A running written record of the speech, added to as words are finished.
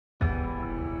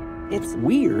It's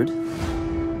weird.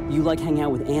 You like hang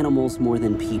out with animals more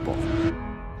than people.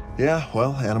 Yeah,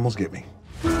 well, animals get me.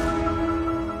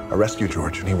 I rescued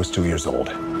George when he was 2 years old.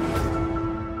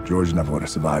 George never would have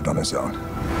survived on his own.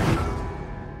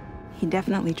 He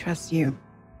definitely trusts you.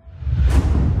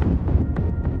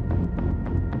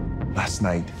 Last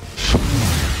night,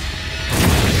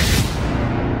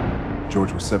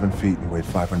 George was 7 feet and he weighed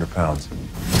 500 pounds.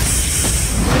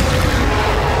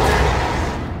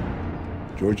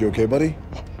 George, you okay, buddy?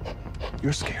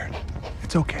 You're scared.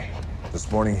 It's okay.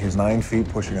 This morning, he's 9 feet,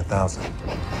 pushing 1,000.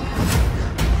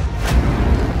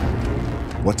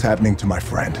 What's happening to my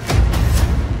friend?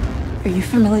 Are you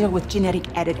familiar with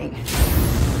genetic editing?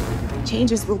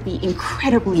 Changes will be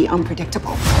incredibly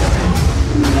unpredictable.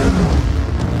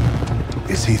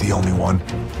 Is he the only one?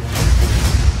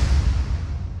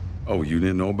 Oh, you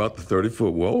didn't know about the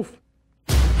 30-foot wolf?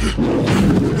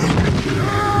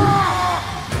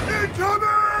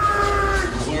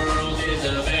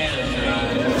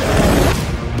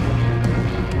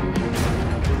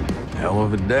 Hell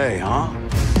of a day, huh?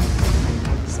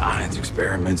 Science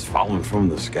experiments falling from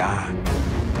the sky.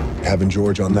 Having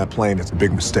George on that plane is a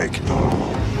big mistake.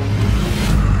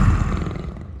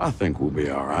 I think we'll be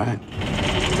all right.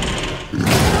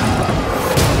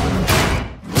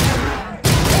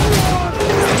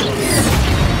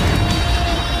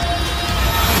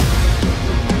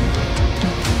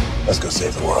 Let's go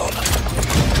save the world.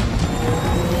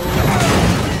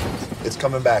 It's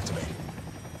coming back to me.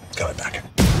 It's coming back.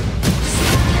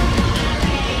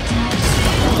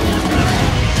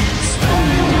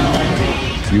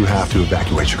 You have to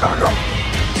evacuate Chicago.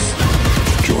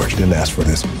 George didn't ask for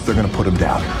this. They're gonna put him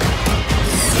down.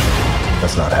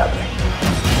 That's not happening.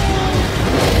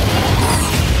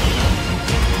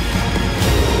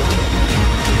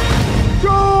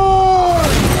 George!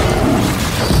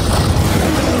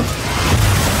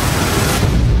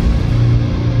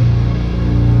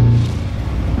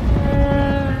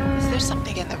 Is there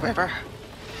something in the river?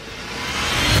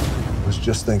 I was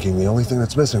just thinking the only thing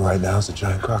that's missing right now is a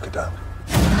giant crocodile.